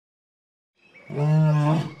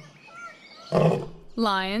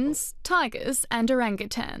Lions, tigers and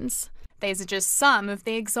orangutans. These are just some of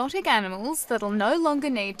the exotic animals that'll no longer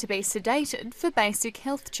need to be sedated for basic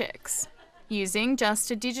health checks. Using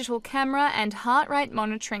just a digital camera and heart rate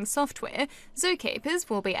monitoring software, zookeepers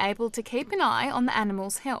will be able to keep an eye on the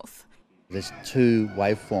animal's health. There's two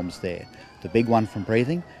waveforms there, the big one from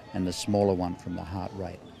breathing and the smaller one from the heart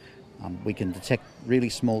rate. We can detect really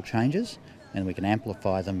small changes and we can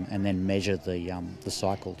amplify them and then measure the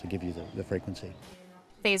cycle to give you the frequency.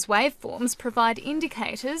 These waveforms provide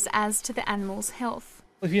indicators as to the animal's health.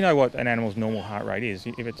 If you know what an animal's normal heart rate is,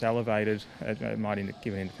 if it's elevated, it might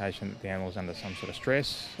give an indication that the animal's under some sort of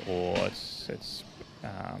stress or it's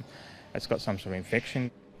got some sort of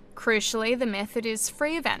infection. Crucially, the method is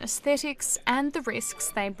free of anaesthetics and the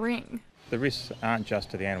risks they bring. The risks aren't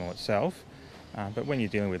just to the animal itself, but when you're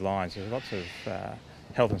dealing with lions, there's lots of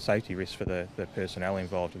health and safety risks for the personnel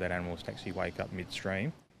involved with that animal to actually wake up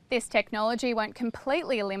midstream. This technology won't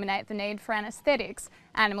completely eliminate the need for anaesthetics.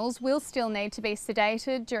 Animals will still need to be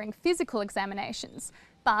sedated during physical examinations,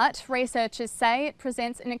 but researchers say it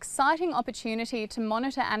presents an exciting opportunity to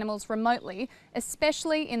monitor animals remotely,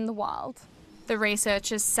 especially in the wild. The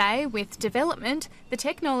researchers say with development, the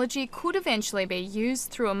technology could eventually be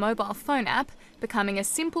used through a mobile phone app, becoming a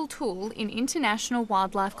simple tool in international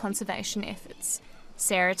wildlife conservation efforts.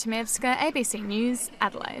 Sarah Tomevska, ABC News,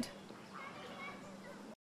 Adelaide.